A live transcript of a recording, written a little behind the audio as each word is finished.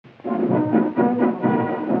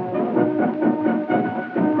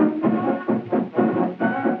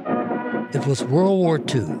It was World War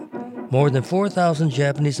II. More than 4,000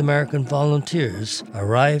 Japanese-American volunteers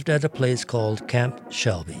arrived at a place called Camp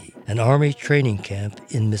Shelby, an Army training camp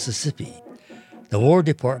in Mississippi. The War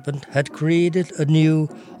Department had created a new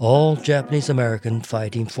all-Japanese-American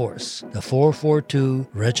fighting force, the 442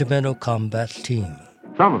 Regimental Combat Team.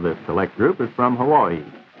 Some of this select group is from Hawaii.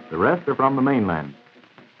 The rest are from the mainland.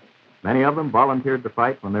 Many of them volunteered to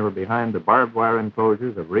fight when they were behind the barbed wire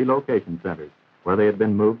enclosures of relocation centers, where they had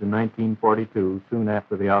been moved in 1942, soon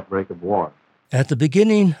after the outbreak of war. At the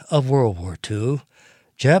beginning of World War II,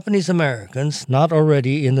 Japanese Americans not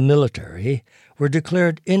already in the military were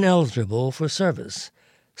declared ineligible for service.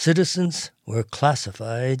 Citizens were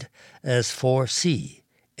classified as 4C,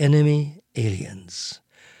 enemy aliens.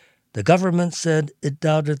 The government said it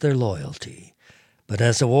doubted their loyalty, but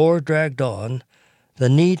as the war dragged on, the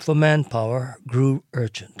need for manpower grew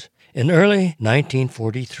urgent. In early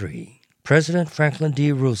 1943, President Franklin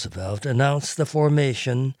D. Roosevelt announced the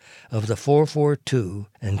formation of the 442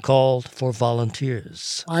 and called for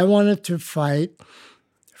volunteers. I wanted to fight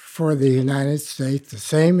for the United States, the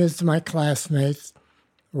same as my classmates.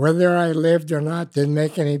 Whether I lived or not didn't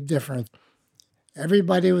make any difference.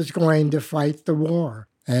 Everybody was going to fight the war,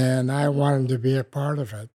 and I wanted to be a part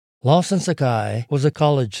of it. Lawson Sakai was a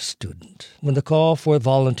college student when the call for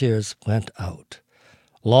volunteers went out.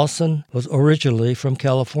 Lawson was originally from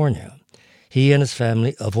California. He and his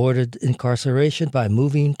family avoided incarceration by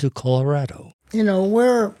moving to Colorado. You know,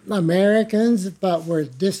 we're Americans, but we're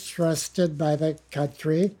distrusted by the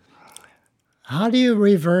country. How do you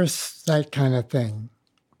reverse that kind of thing?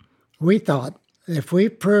 We thought if we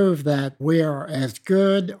prove that we are as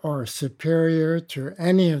good or superior to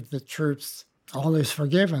any of the troops, all is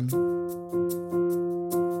forgiven.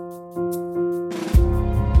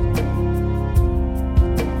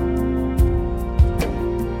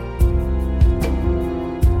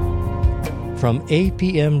 From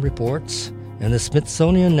APM Reports and the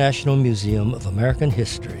Smithsonian National Museum of American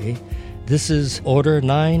History, this is Order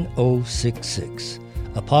 9066,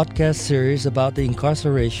 a podcast series about the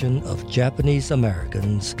incarceration of Japanese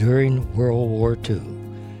Americans during World War II.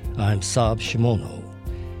 I'm Sab Shimono.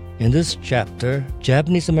 In this chapter,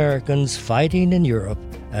 Japanese Americans fighting in Europe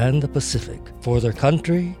and the Pacific for their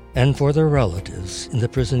country and for their relatives in the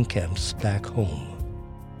prison camps back home.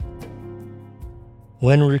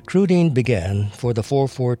 When recruiting began for the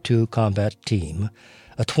 442 combat team,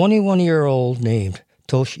 a 21-year-old named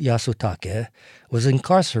Toshi Yasutake was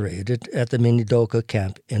incarcerated at the Minidoka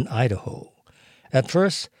camp in Idaho. At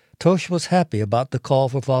first, Toshi was happy about the call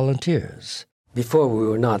for volunteers. Before we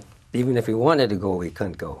were not, even if we wanted to go, we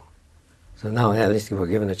couldn't go. So now at least we were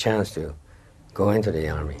given a chance to go into the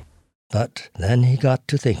Army. But then he got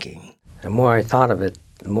to thinking. The more I thought of it,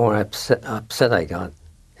 the more upset I got.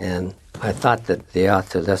 And I thought that they ought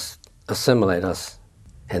to just assimilate us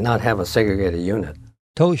and not have a segregated unit.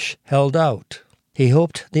 Tosh held out. He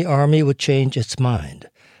hoped the Army would change its mind,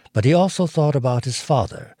 but he also thought about his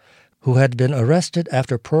father, who had been arrested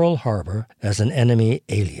after Pearl Harbor as an enemy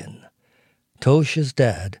alien. Tosh's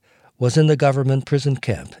dad was in the government prison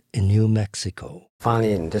camp in New Mexico.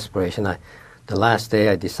 Finally, in desperation, the last day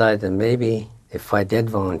I decided that maybe if I did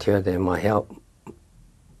volunteer, then might help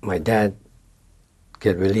my dad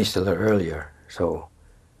get released a little earlier. So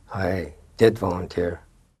I did volunteer.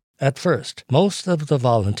 At first, most of the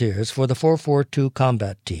volunteers for the 442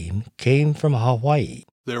 combat team came from Hawaii.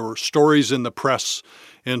 There were stories in the press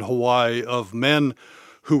in Hawaii of men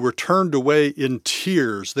who were turned away in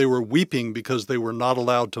tears. They were weeping because they were not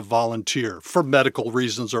allowed to volunteer for medical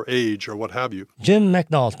reasons or age or what have you. Jim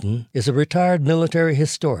McNaughton is a retired military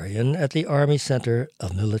historian at the Army Center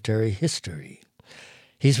of Military History.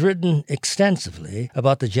 He's written extensively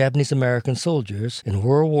about the Japanese-American soldiers in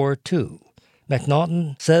World War II.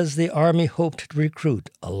 McNaughton says the Army hoped to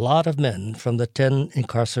recruit a lot of men from the 10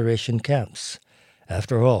 incarceration camps.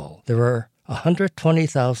 After all, there were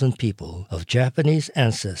 120,000 people of Japanese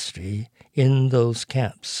ancestry in those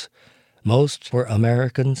camps. Most were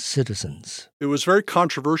American citizens. It was very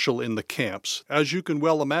controversial in the camps, as you can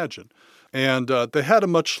well imagine, and they had a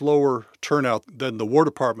much lower turnout than the War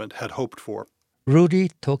Department had hoped for. Rudy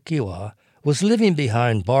Tokiwa was living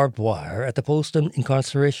behind barbed wire at the Poston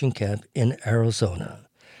incarceration camp in Arizona.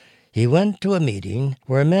 He went to a meeting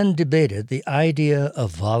where men debated the idea of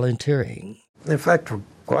volunteering. In fact, for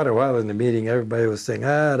quite a while in the meeting, everybody was saying,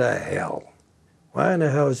 the hell. Why in the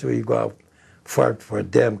hell should we go out fight for a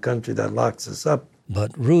damn country that locks us up?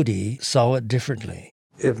 But Rudy saw it differently.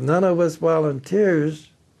 If none of us volunteers,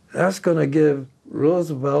 that's going to give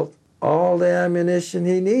Roosevelt all the ammunition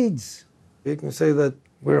he needs. He can say that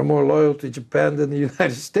we're more loyal to Japan than the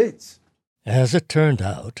United States. As it turned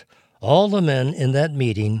out, All the men in that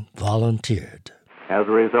meeting volunteered. As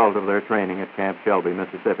a result of their training at Camp Shelby,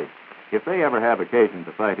 Mississippi. If they ever have occasion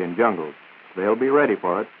to fight in jungles, they'll be ready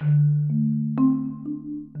for it.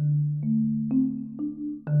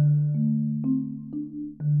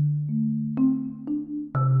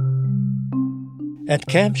 At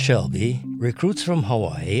Camp Shelby, recruits from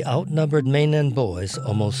Hawaii outnumbered mainland boys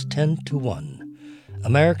almost 10-1.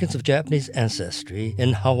 Americans of Japanese ancestry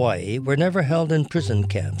in Hawaii were never held in prison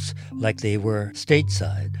camps like they were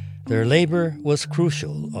stateside. Their labor was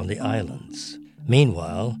crucial on the islands.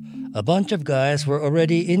 Meanwhile, a bunch of guys were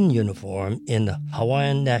already in uniform in the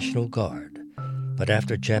Hawaiian National Guard. But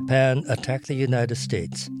after Japan attacked the United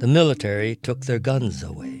States, the military took their guns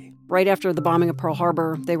away. Right after the bombing of Pearl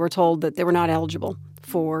Harbor, they were told that they were not eligible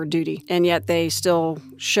for duty. And yet they still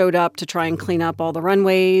showed up to try and clean up all the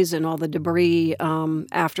runways and all the debris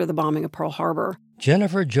after the bombing of Pearl Harbor.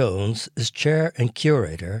 Jennifer Jones is chair and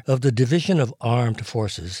curator of the Division of Armed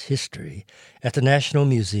Forces History at the National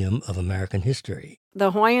Museum of American History.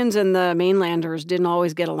 The Hawaiians and the mainlanders didn't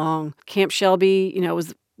always get along. Camp Shelby,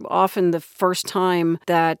 was often the first time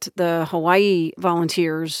that the Hawaii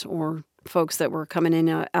volunteers or folks that were coming in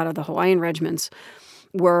out of the Hawaiian regiments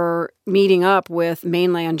were meeting up with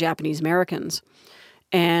mainland Japanese Americans,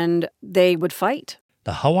 and they would fight.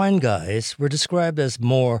 The Hawaiian guys were described as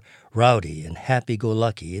more rowdy and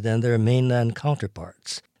happy-go-lucky than their mainland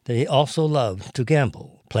counterparts. They also loved to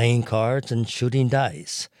gamble, playing cards and shooting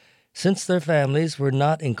dice. Since their families were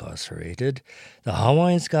not incarcerated, the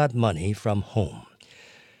Hawaiians got money from home.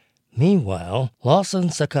 Meanwhile, Lawson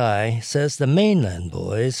Sakai says the mainland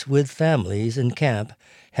boys with families in camp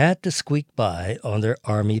had to squeak by on their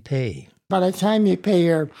Army pay. By the time you pay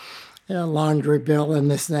your laundry bill and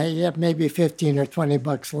this and that, you have maybe 15 or 20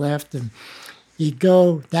 bucks left, and you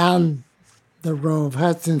go down the row of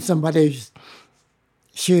huts and somebody's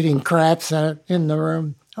shooting craps in the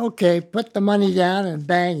room. Okay, put the money down and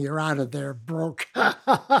bang, you're out of there broke.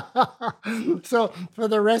 So for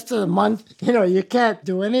the rest of the month, you can't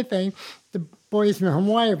do anything. The boys from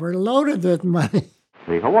Hawaii were loaded with money.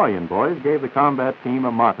 The Hawaiian boys gave the combat team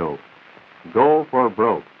a motto, go for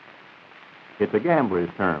broke. It's a gambler's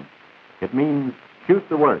term. It means shoot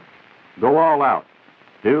the works, go all out,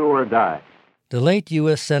 do or die. The late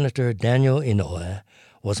U.S. Senator Daniel Inouye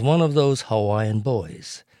was one of those Hawaiian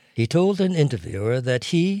boys. He told an interviewer that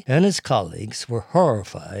he and his colleagues were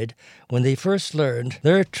horrified when they first learned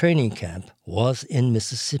their training camp was in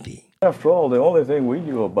Mississippi. After all, the only thing we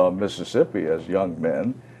knew about Mississippi as young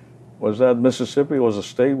men was that Mississippi was a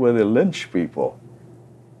state where they lynched people,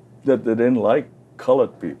 that they didn't like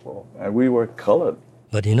colored people, and we were colored.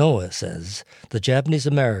 But Inouye says the Japanese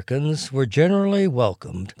Americans were generally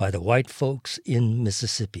welcomed by the white folks in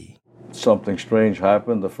Mississippi. Something strange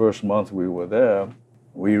happened the first month we were there.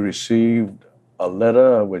 We received a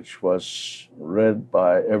letter which was read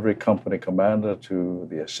by every company commander to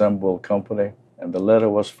the assembled company, and the letter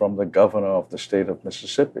was from the governor of the state of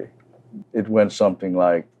Mississippi. It went something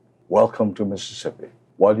like, "Welcome to Mississippi.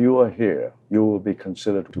 While you are here, you will be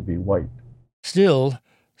considered to be white." Still,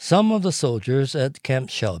 some of the soldiers at Camp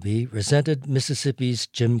Shelby resented Mississippi's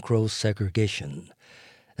Jim Crow segregation.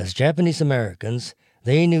 As Japanese Americans,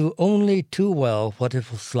 they knew only too well what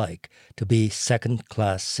it was like to be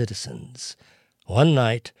second-class citizens. One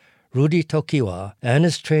night, Rudy Tokiwa and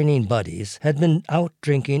his training buddies had been out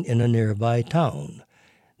drinking in a nearby town.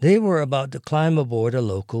 They were about to climb aboard a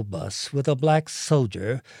local bus with a black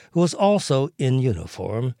soldier who was also in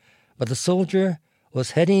uniform, but the soldier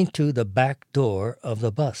was heading to the back door of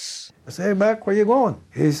the bus. I say, "Hey, Mac, where you going?"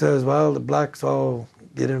 He says, "Well, the blacks all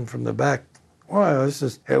get in from the back." Well, I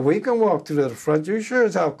says, "Hey, we can walk to the front. You sure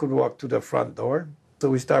as hell could walk to the front door." So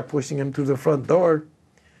we start pushing him to the front door.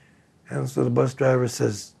 And so the bus driver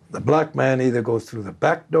says, "The black man either goes through the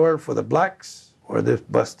back door for the blacks or this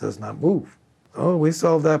bus does not move." Oh, we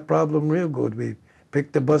solved that problem real good. We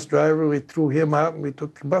picked the bus driver, we threw him out, and we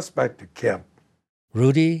took the bus back to camp.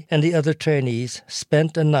 Rudy and the other trainees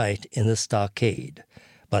spent a night in the stockade,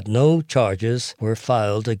 but no charges were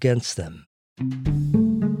filed against them.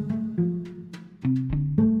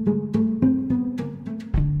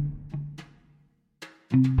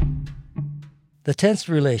 The tense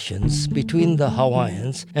relations between the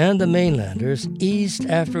Hawaiians and the mainlanders eased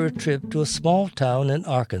after a trip to a small town in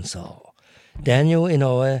Arkansas. Daniel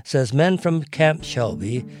Inouye says men from Camp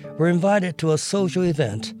Shelby were invited to a social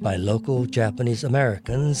event by local Japanese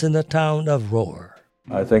Americans in the town of Roar.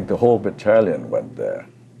 I think the whole battalion went there.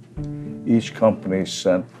 Each company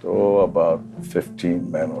sent, about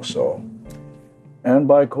 15 men or so. And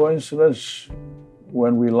by coincidence,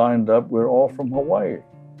 when we lined up, we're all from Hawaii.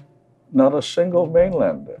 Not a single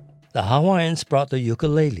mainlander. The Hawaiians brought their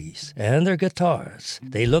ukuleles and their guitars.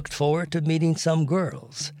 They looked forward to meeting some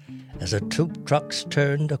girls. As the troop trucks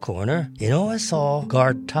turned a corner, Inoue saw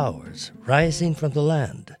guard towers rising from the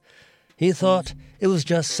land. He thought it was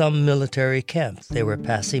just some military camp they were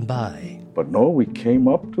passing by. But no, we came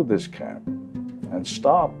up to this camp and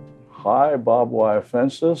stopped. High barbed wire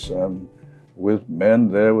fences and with men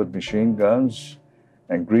there with machine guns,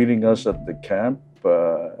 and greeting us at the camp,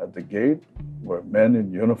 at the gate, were men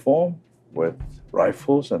in uniform with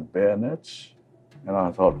rifles and bayonets. And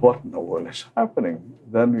I thought, what in the world is happening?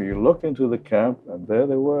 Then we looked into the camp, and there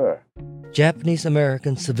they were.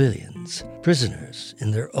 Japanese-American civilians, prisoners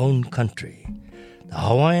in their own country. The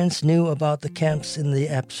Hawaiians knew about the camps in the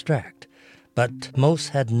abstract, but most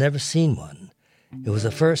had never seen one. It was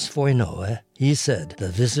a first for Inoue. He said the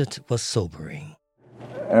visit was sobering.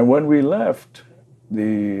 And when we left,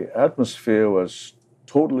 the atmosphere was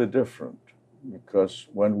totally different, because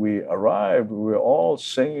when we arrived, we were all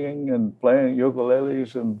singing and playing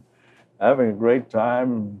ukuleles and having a great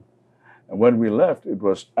time. And when we left, it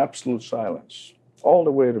was absolute silence, all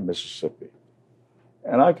the way to Mississippi.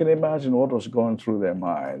 And I can imagine what was going through their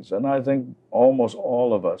minds. And I think almost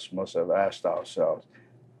all of us must have asked ourselves,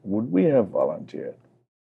 would we have volunteered?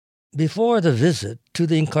 Before the visit to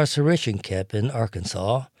the incarceration camp in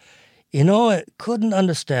Arkansas, Inoue couldn't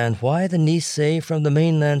understand why the Nisei from the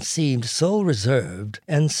mainland seemed so reserved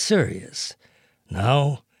and serious.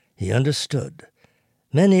 Now he understood.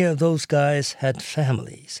 Many of those guys had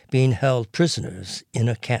families being held prisoners in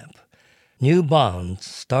a camp. New bonds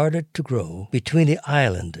started to grow between the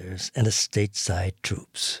islanders and the stateside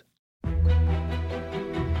troops.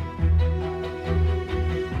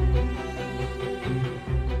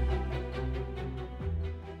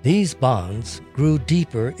 These bonds grew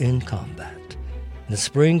deeper in combat. In the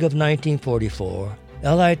spring of 1944,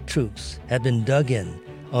 Allied troops had been dug in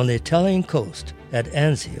on the Italian coast at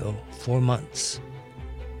Anzio for months.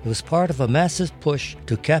 It was part of a massive push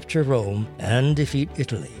to capture Rome and defeat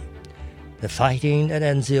Italy. The fighting at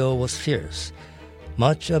Anzio was fierce.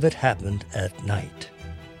 Much of it happened at night.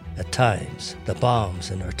 At times, the bombs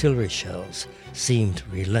and artillery shells seemed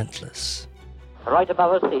relentless. Right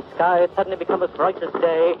above us, the sky has suddenly become as bright as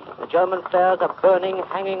day. The German flares are burning,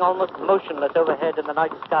 hanging almost motionless overhead in the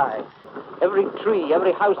night sky. Every tree,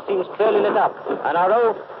 every house seems clearly lit up, and our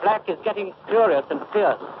old flak is getting furious and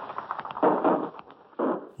fierce.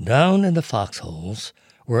 Down in the foxholes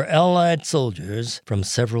were Allied soldiers from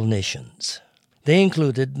several nations. They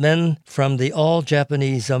included men from the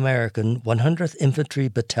all-Japanese-American 100th Infantry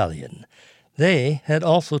Battalion. They had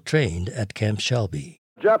also trained at Camp Shelby.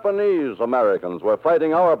 Japanese Americans were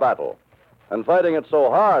fighting our battle, and fighting it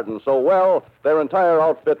so hard and so well, their entire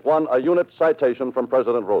outfit won a unit citation from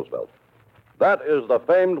President Roosevelt. That is the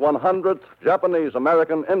famed 100th Japanese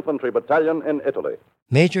American Infantry Battalion in Italy.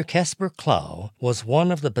 Major Caspar Clow was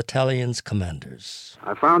one of the battalion's commanders.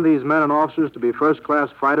 I found these men and officers to be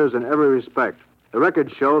first-class fighters in every respect. The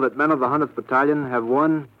records show that men of the 100th Battalion have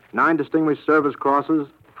won 9 Distinguished Service Crosses,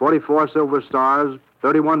 44 Silver Stars,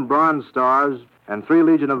 31 Bronze Stars, and 3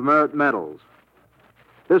 Legion of Merit medals.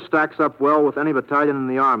 This stacks up well with any battalion in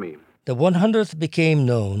the Army. The 100th became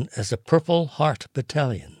known as the Purple Heart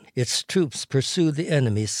Battalion. Its troops pursued the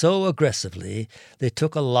enemy so aggressively they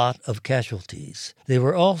took a lot of casualties. They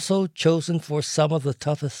were also chosen for some of the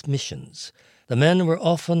toughest missions. The men were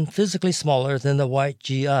often physically smaller than the white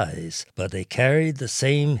GIs, but they carried the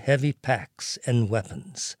same heavy packs and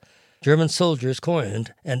weapons. German soldiers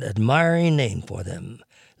coined an admiring name for them,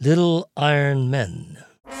 Little Iron Men.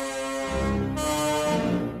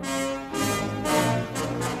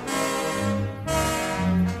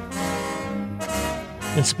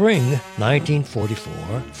 In spring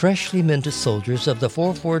 1944, freshly minted soldiers of the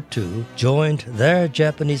 442 joined their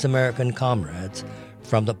Japanese-American comrades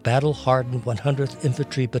from the battle-hardened 100th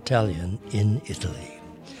Infantry Battalion in Italy.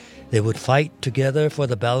 They would fight together for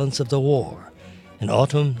the balance of the war. In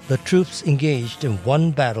autumn, the troops engaged in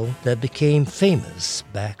one battle that became famous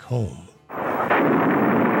back home. The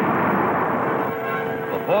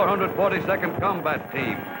 442nd Combat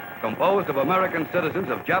Team, composed of American citizens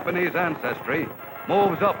of Japanese ancestry,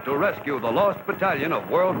 moves up to rescue the lost battalion of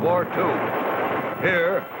World War II.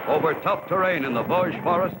 Here, over tough terrain in the Vosges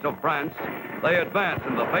forests of France, they advance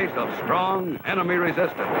in the face of strong enemy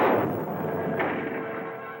resistance.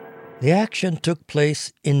 The action took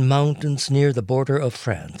place in mountains near the border of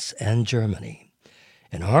France and Germany.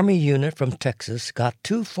 An Army unit from Texas got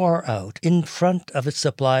too far out in front of its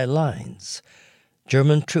supply lines.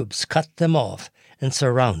 German troops cut them off and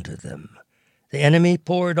surrounded them. The enemy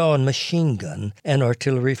poured on machine gun and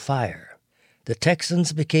artillery fire. the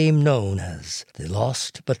Texans became known as the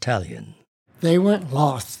Lost Battalion. They weren't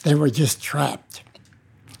lost. They were just trapped.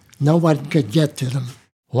 No one could get to them.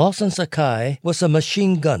 Lawson Sakai was a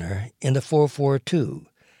machine gunner in the 442.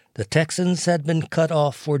 The Texans had been cut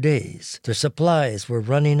off for days. Their supplies were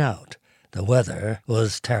running out. The weather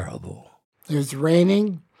was terrible. It was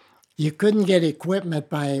raining. You couldn't get equipment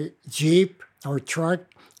by jeep or truck.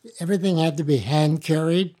 Everything had to be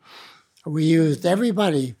hand-carried. We used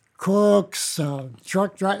everybody, cooks,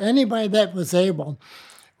 truck drivers, anybody that was able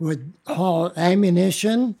would haul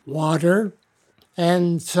ammunition, water,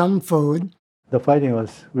 and some food. The fighting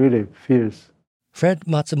was really fierce. Fred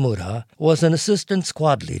Matsumura was an assistant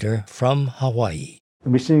squad leader from Hawaii. The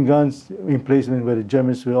machine guns emplacement where the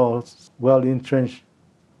Germans were all well entrenched.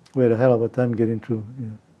 We had a hell of a time getting through. Yeah.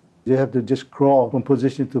 They have to just crawl from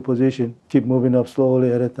position to position, keep moving up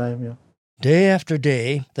slowly at a time. Yeah. Day after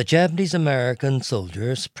day, the Japanese-American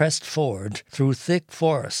soldiers pressed forward through thick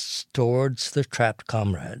forests towards their trapped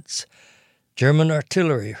comrades. German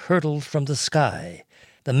artillery hurtled from the sky.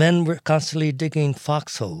 The men were constantly digging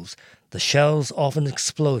foxholes. The shells often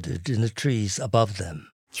exploded in the trees above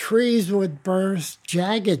them. Trees would burst,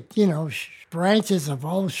 jagged, branches of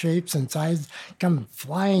all shapes and sizes come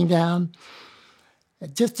flying down.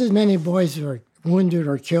 Just as many boys were wounded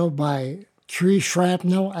or killed by tree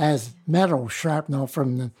shrapnel as metal shrapnel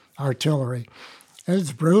from the artillery. It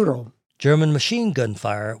was brutal. German machine gun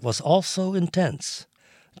fire was also intense.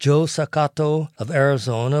 Joe Sakato of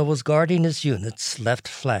Arizona was guarding his unit's left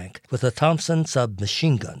flank with a Thompson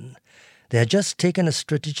submachine gun. They had just taken a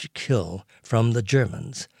strategic kill from the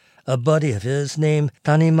Germans. A buddy of his named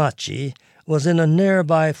Tanimachi was in a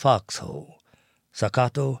nearby foxhole.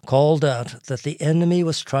 Sakato called out that the enemy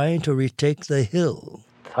was trying to retake the hill.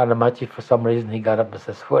 Tanamachi, for some reason, he got up and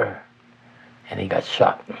says, "Where?" And he got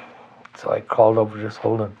shot. So I crawled over to his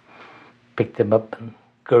hole and picked him up and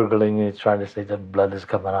gurgling and trying to say that blood is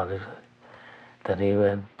coming out of it.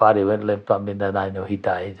 Then body went limp on me, and then I knew he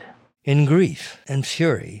died. In grief and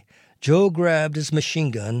fury, Joe grabbed his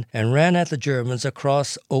machine gun and ran at the Germans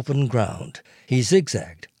across open ground. He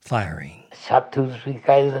zigzagged, firing. Shot 2 or 3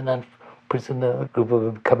 guys, and then pretty soon a group of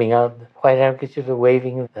them coming out. White handkerchiefs were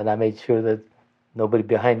waving, and I made sure that nobody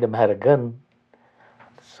behind them had a gun.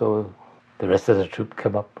 So the rest of the troop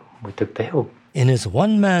came up. We took the hill. In his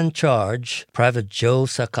one-man charge, Private Joe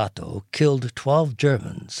Sakato killed 12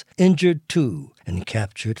 Germans, injured 2, and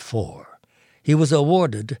captured 4. He was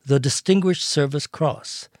awarded the Distinguished Service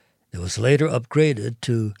Cross. It was later upgraded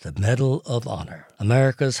to the Medal of Honor,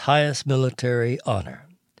 America's highest military honor.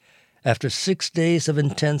 After 6 days of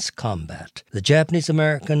intense combat, the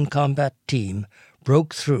Japanese-American combat team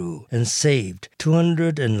broke through and saved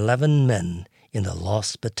 211 men in the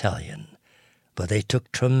Lost Battalion. But they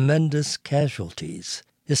took tremendous casualties.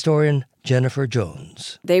 Historian Jennifer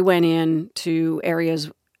Jones. They went into areas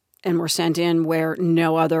and were sent in where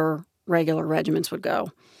no other regular regiments would go.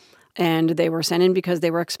 And they were sent in because they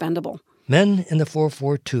were expendable. Men in the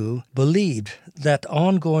 442 believed that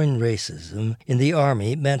ongoing racism in the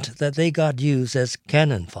Army meant that they got used as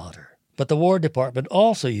cannon fodder. But the War Department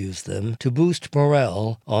also used them to boost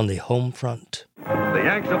morale on the home front. The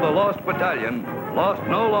Yanks of the Lost Battalion, lost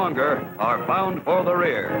no longer, are bound for the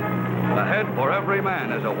rear. Ahead for every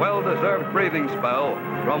man is a well-deserved breathing spell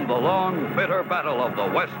from the long, bitter battle of the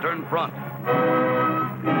Western Front.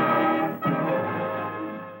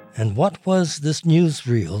 And what was this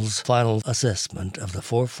newsreel's final assessment of the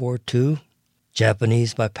 442?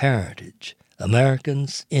 Japanese by parentage,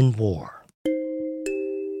 Americans in war.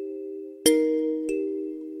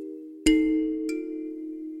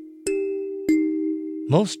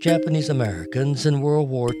 Most Japanese Americans in World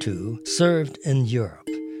War II served in Europe.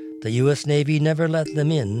 The U.S. Navy never let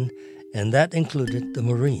them in, and that included the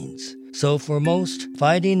Marines. So for most,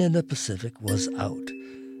 fighting in the Pacific was out.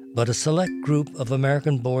 But a select group of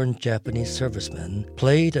American-born Japanese servicemen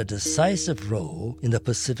played a decisive role in the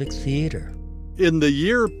Pacific theater. In the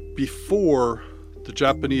year before the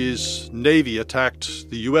Japanese Navy attacked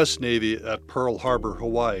the U.S. Navy at Pearl Harbor,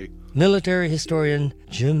 Hawaii, military historian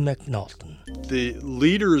Jim McNaughton. The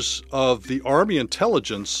leaders of the Army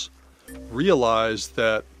intelligence realized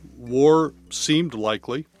that war seemed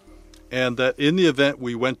likely, and that in the event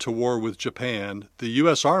we went to war with Japan, the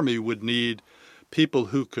U.S. Army would need people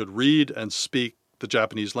who could read and speak the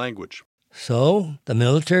Japanese language. So the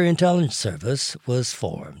Military Intelligence Service was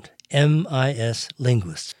formed. MIS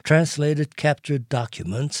linguists translated captured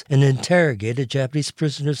documents and interrogated Japanese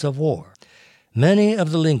prisoners of war. Many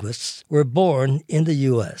of the linguists were born in the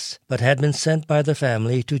U.S., but had been sent by their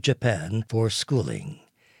family to Japan for schooling.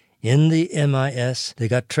 In the MIS, they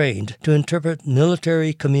got trained to interpret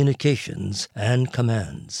military communications and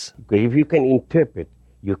commands. If you can interpret,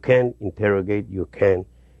 you can interrogate, you can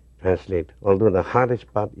translate. Although the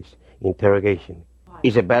hardest part is interrogation.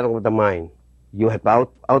 It's a battle of the mind. You have to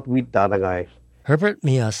outwit the other guys. Herbert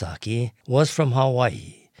Miyazaki was from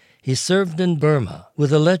Hawaii. He served in Burma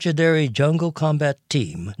with a legendary jungle combat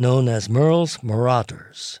team known as Merle's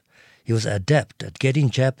Marauders. He was adept at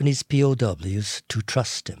getting Japanese POWs to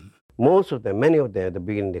trust him. Most of them, many of them at the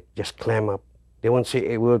beginning, they just clam up. They won't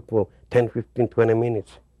say a word for 10, 15, 20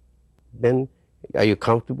 minutes. Then, are you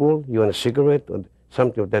comfortable? You want a cigarette? Or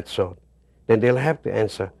something of that sort. Then they'll have to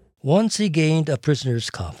answer. Once he gained a prisoner's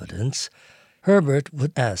confidence, Herbert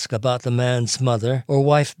would ask about the man's mother or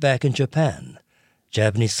wife back in Japan.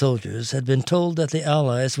 Japanese soldiers had been told that the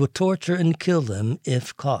Allies would torture and kill them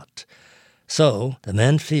if caught. So the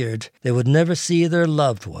men feared they would never see their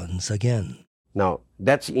loved ones again. Now,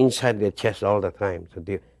 that's inside their chest all the time. So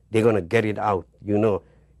they're going to get it out,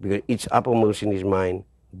 because it's uppermost in his mind.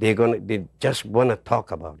 They just want to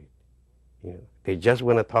talk about it. They just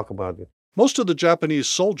want to talk about it. Most of the Japanese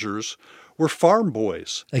soldiers were farm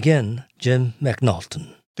boys. Again, Jim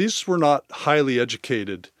McNaughton. These were not highly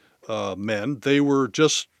educated men. They were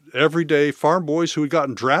just everyday farm boys who had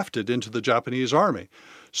gotten drafted into the Japanese army.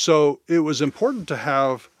 So it was important to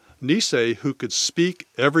have Nisei, who could speak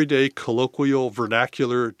everyday colloquial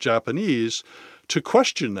vernacular Japanese, to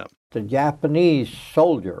question them. The Japanese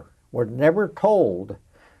soldier were never told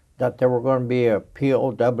that there were going to be a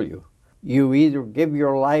POW. You either give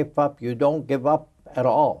your life up, you don't give up at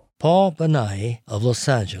all. Paul Banai of Los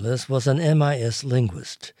Angeles was an MIS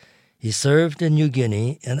linguist. He served in New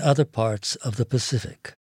Guinea and other parts of the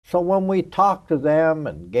Pacific. So when we talked to them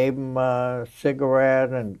and gave them a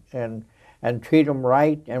cigarette and treat them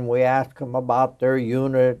right, and we asked them about their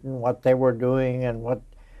unit and what they were doing and what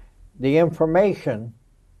the information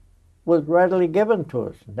was readily given to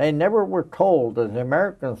us. They never were told as an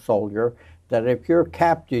American soldier that if you're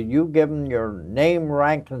captured, you give them your name,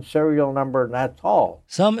 rank, and serial number, and that's all.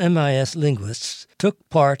 Some MIS linguists took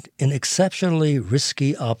part in exceptionally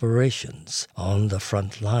risky operations on the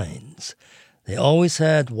front lines. They always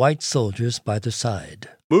had white soldiers by their side.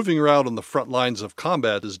 Moving around on the front lines of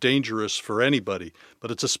combat is dangerous for anybody,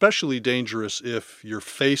 but it's especially dangerous if your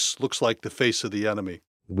face looks like the face of the enemy.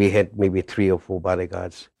 We had maybe 3 or 4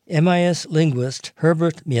 bodyguards. MIS linguist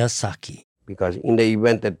Herbert Miyazaki. Because in the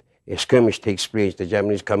event that a skirmish takes place, the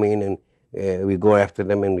Japanese come in and we go after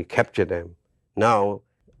them and we capture them. Now,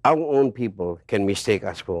 our own people can mistake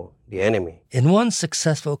us for the enemy. In one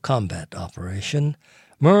successful combat operation,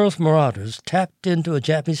 Merle's Marauders tapped into a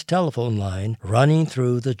Japanese telephone line running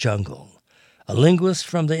through the jungle. A linguist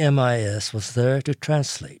from the MIS was there to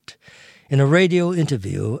translate. In a radio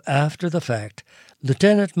interview after the fact,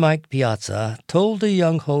 Lieutenant Mike Piazza told a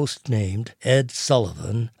young host named Ed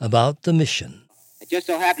Sullivan about the mission. It just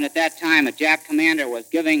so happened at that time a Jap commander was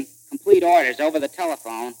giving complete orders over the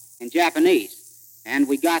telephone in Japanese. And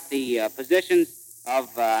we got the positions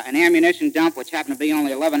of an ammunition dump, which happened to be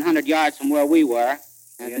only 1,100 yards from where we were.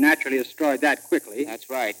 And naturally destroyed that quickly. That's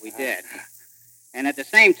right, we did. And at the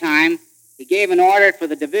same time, he gave an order for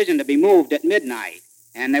the division to be moved at midnight.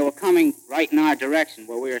 And they were coming right in our direction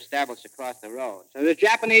where we were established across the road. So the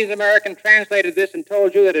Japanese-American translated this and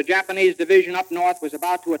told you that a Japanese division up north was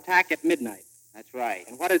about to attack at midnight. That's right.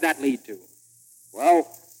 And what did that lead to? Well,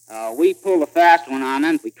 we pulled a fast one on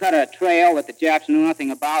them. We cut a trail that the Japs knew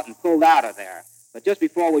nothing about and pulled out of there. But just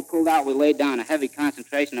before we pulled out, we laid down a heavy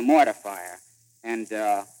concentration of mortar fire. And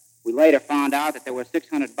we later found out that there were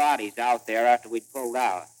 600 bodies out there after we'd pulled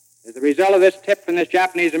out. As a result of this tip from this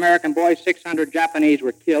Japanese-American boy, 600 Japanese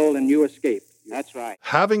were killed and you escaped. That's right.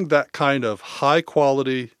 Having that kind of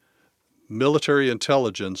high-quality military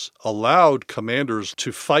intelligence allowed commanders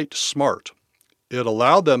to fight smart. It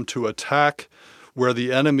allowed them to attack where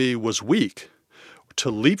the enemy was weak, to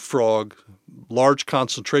leapfrog large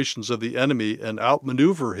concentrations of the enemy and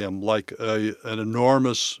outmaneuver him like an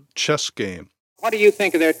enormous chess game. What do you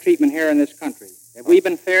think of their treatment here in this country? Have we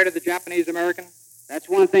been fair to the Japanese-American? That's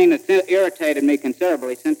one thing that's irritated me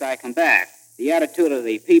considerably since I come back. The attitude of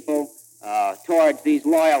the people towards these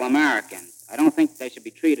loyal Americans. I don't think they should be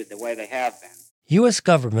treated the way they have been. U.S.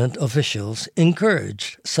 government officials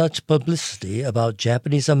encouraged such publicity about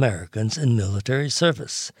Japanese Americans in military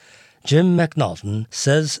service. Jim McNaughton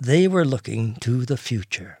says they were looking to the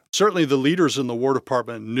future. Certainly the leaders in the War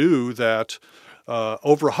Department knew that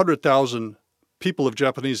over 100,000 people of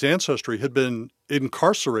Japanese ancestry had been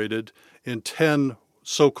incarcerated in 10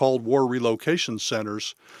 so-called war relocation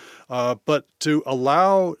centers. But to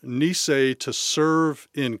allow Nisei to serve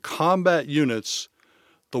in combat units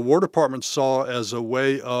the War Department saw as a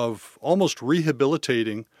way of almost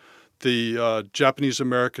rehabilitating the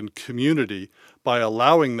Japanese-American community by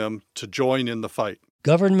allowing them to join in the fight.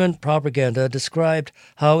 Government propaganda described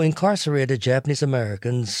how incarcerated Japanese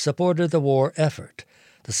Americans supported the war effort.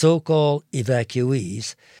 The so-called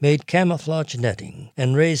evacuees made camouflage netting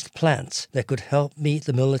and raised plants that could help meet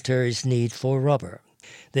the military's need for rubber.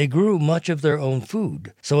 They grew much of their own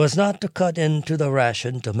food so as not to cut into the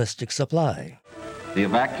rationed domestic supply. The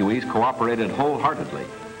evacuees cooperated wholeheartedly.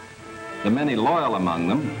 The many loyal among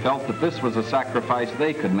them felt that this was a sacrifice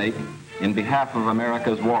they could make in behalf of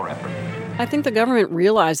America's war effort. I think the government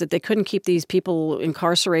realized that they couldn't keep these people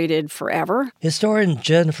incarcerated forever. Historian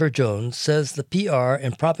Jennifer Jones says the PR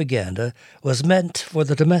and propaganda was meant for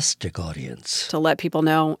the domestic audience. To let people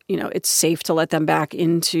know, it's safe to let them back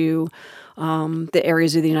into the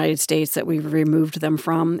areas of the United States that we've removed them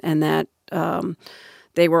from, and that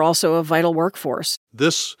they were also a vital workforce.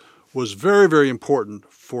 This was very, very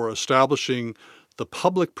important for establishing the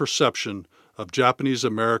public perception of Japanese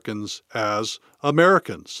Americans as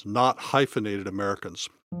Americans, not hyphenated Americans.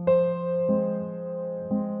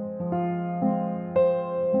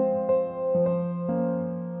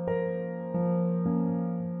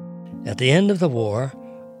 At the end of the war,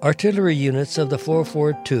 artillery units of the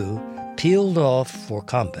 442 peeled off for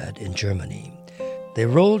combat in Germany. They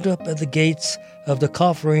rolled up at the gates of the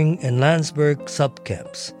Kaufering and Landsberg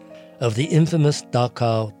subcamps of the infamous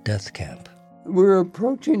Dachau death camp. We were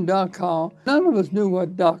approaching Dachau. None of us knew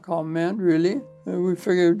what Dachau meant, really. We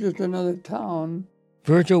figured it was just another town.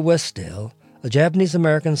 Virgil Westdale, a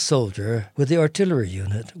Japanese-American soldier with the artillery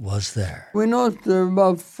unit, was there. We noticed there were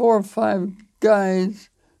about 4 or 5 guys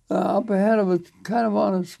up ahead of us, kind of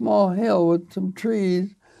on a small hill with some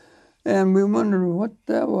trees, and we wondered what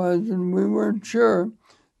that was, and we weren't sure.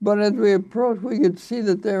 But as we approached, we could see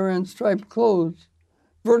that they were in striped clothes,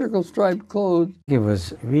 vertical striped clothes. It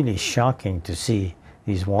was really shocking to see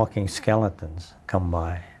these walking skeletons come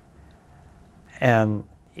by. And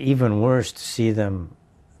even worse to see them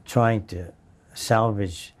trying to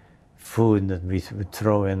salvage food that we would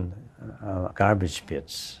throw in garbage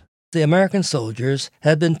pits. The American soldiers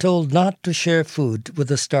had been told not to share food with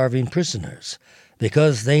the starving prisoners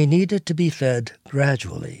because they needed to be fed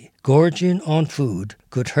gradually. Gorging on food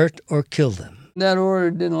could hurt or kill them. That order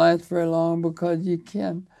didn't last very long because you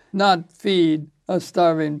can't not feed a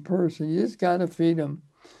starving person. You just got to feed them.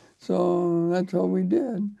 So that's what we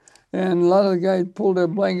did. And a lot of the guys pulled their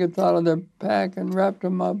blankets out of their pack and wrapped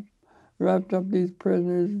up these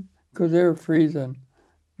prisoners because they were freezing,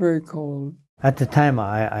 very cold. At the time,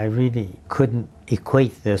 I really couldn't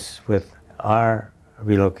equate this with our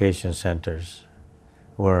relocation centers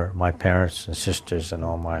where my parents and sisters and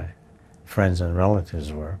all my friends and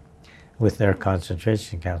relatives were, with their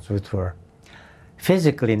concentration camps, which were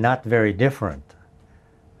physically not very different.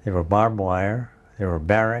 They were barbed wire, they were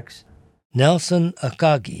barracks. Nelson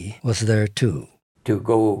Akagi was there too. To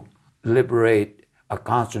go liberate a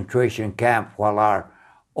concentration camp while our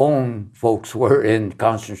own folks were in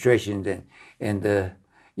concentration in the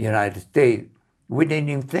United States, we didn't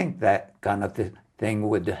even think that kind of thing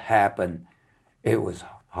would happen. It was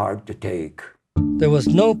hard to take. There was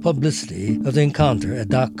no publicity of the encounter at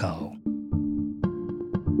Dachau.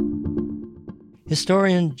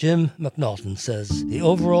 Historian Jim McNaughton says the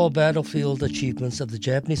overall battlefield achievements of the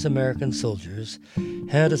Japanese-American soldiers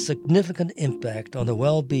had a significant impact on the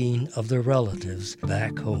well-being of their relatives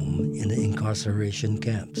back home in the incarceration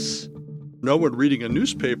camps. No one reading a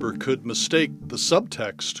newspaper could mistake the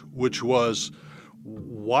subtext, which was,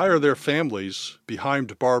 why are their families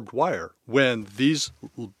behind barbed wire when these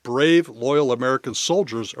brave, loyal American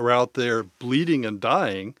soldiers are out there bleeding and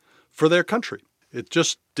dying for their country? It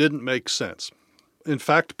just didn't make sense. In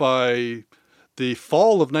fact, by the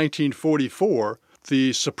fall of 1944,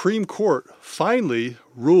 the Supreme Court finally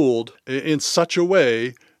ruled in such a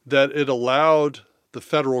way that it allowed the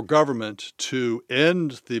federal government to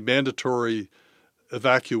end the mandatory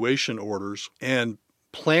evacuation orders, and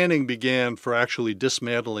planning began for actually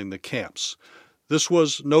dismantling the camps. This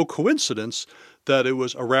was no coincidence that it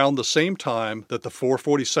was around the same time that the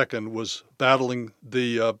 442nd was battling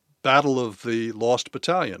the Battle of the Lost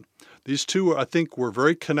Battalion. These two, I think, were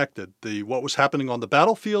very connected, what was happening on the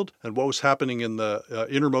battlefield and what was happening in the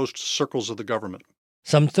innermost circles of the government.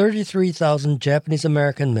 Some 33,000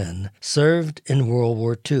 Japanese-American men served in World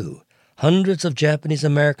War II. Hundreds of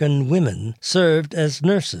Japanese-American women served as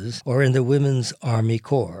nurses or in the Women's Army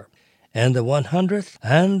Corps. And the 100th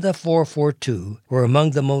and the 442 were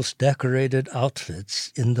among the most decorated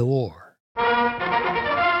outfits in the war.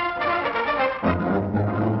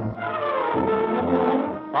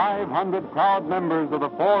 500 1,200 proud members of the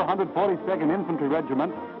 442nd Infantry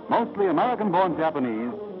Regiment, mostly American-born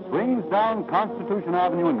Japanese, swings down Constitution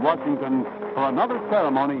Avenue in Washington for another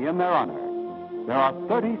ceremony in their honor. There are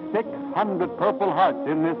 3,600 Purple Hearts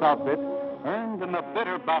in this outfit, earned in the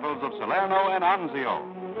bitter battles of Salerno and Anzio.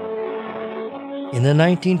 In the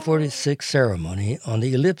 1946 ceremony on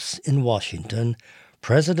the Ellipse in Washington,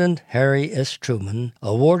 President Harry S. Truman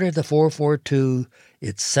awarded the 442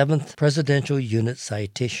 its 7th Presidential Unit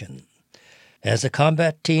Citation. As the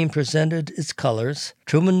combat team presented its colors,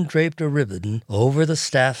 Truman draped a ribbon over the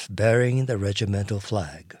staff bearing the regimental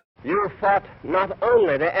flag. You fought not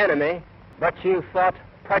only the enemy, but you fought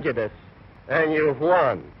prejudice, and you've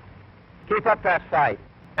won. Keep up that fight,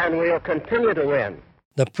 and we'll continue to win.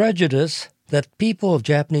 The prejudice that people of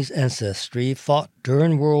Japanese ancestry fought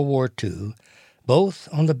during World War II, both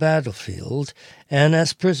on the battlefield and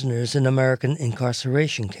as prisoners in American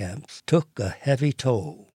incarceration camps, took a heavy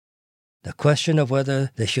toll. The question of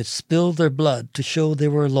whether they should spill their blood to show they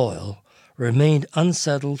were loyal remained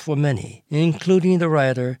unsettled for many, including the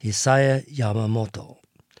writer Isaya Yamamoto.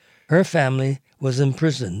 Her family was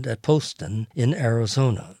imprisoned at Poston in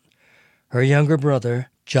Arizona. Her younger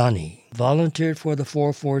brother, Johnny, volunteered for the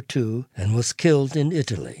 442 and was killed in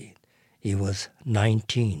Italy. He was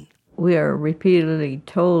 19. We are repeatedly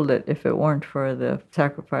told that if it weren't for the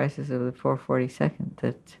sacrifices of the 442nd,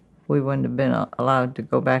 that we wouldn't have been allowed to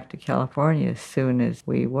go back to California as soon as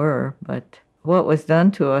we were. But what was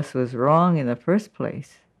done to us was wrong in the first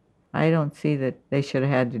place. I don't see that they should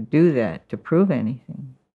have had to do that to prove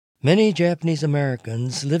anything. Many Japanese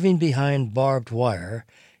Americans living behind barbed wire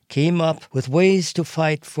came up with ways to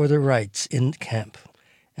fight for their rights in camp,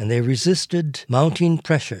 and they resisted mounting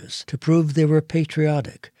pressures to prove they were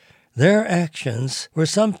patriotic. Their actions were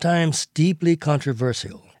sometimes deeply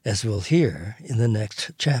controversial, as we'll hear in the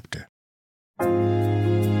next chapter.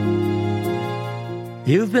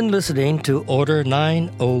 You've been listening to Order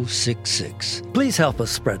 9066. Please help us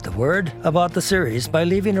spread the word about the series by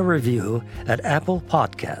leaving a review at Apple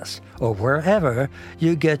Podcasts or wherever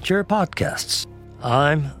you get your podcasts.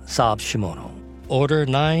 I'm Sab Shimono. Order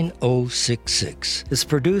 9066 is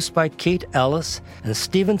produced by Kate Ellis and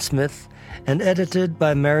Stephen Smith and edited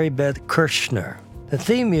by Mary Beth Kirshner. The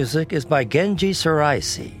theme music is by Genji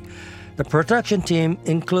Saraisi. The production team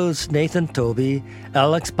includes Nathan Toby,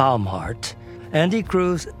 Alex Baumhart, Andy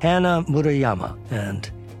Cruz, Hannah Murayama, and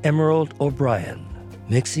Emerald O'Brien.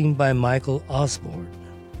 Mixing by Michael Osborne.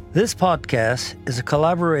 This podcast is a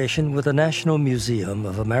collaboration with the National Museum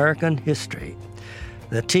of American History.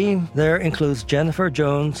 The team there includes Jennifer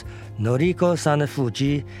Jones, Noriko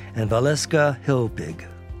Sanefuji, and Valeska Hilbig.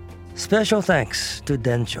 Special thanks to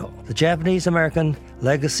Densho, the Japanese-American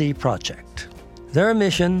Legacy Project. Their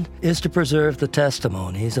mission is to preserve the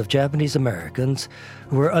testimonies of Japanese Americans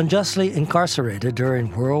who were unjustly incarcerated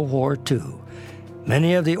during World War II.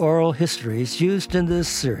 Many of the oral histories used in this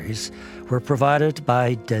series were provided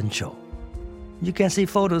by Densho. You can see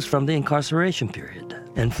photos from the incarceration period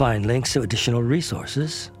and find links to additional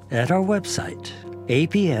resources at our website,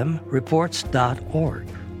 apmreports.org.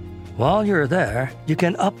 While you're there, you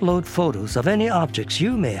can upload photos of any objects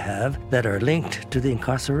you may have that are linked to the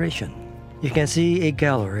incarceration. You can see a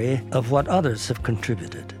gallery of what others have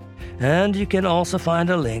contributed. And you can also find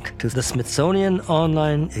a link to the Smithsonian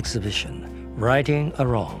online exhibition, Righting a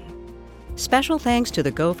Wrong. Special thanks to the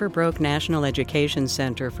Gopher Broke National Education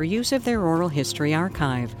Center for use of their oral history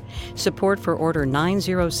archive. Support for Order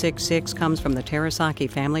 9066 comes from the Terasaki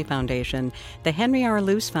Family Foundation, the Henry R.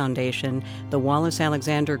 Luce Foundation, the Wallace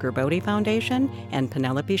Alexander Gerbode Foundation, and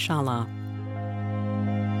Penelope Shala.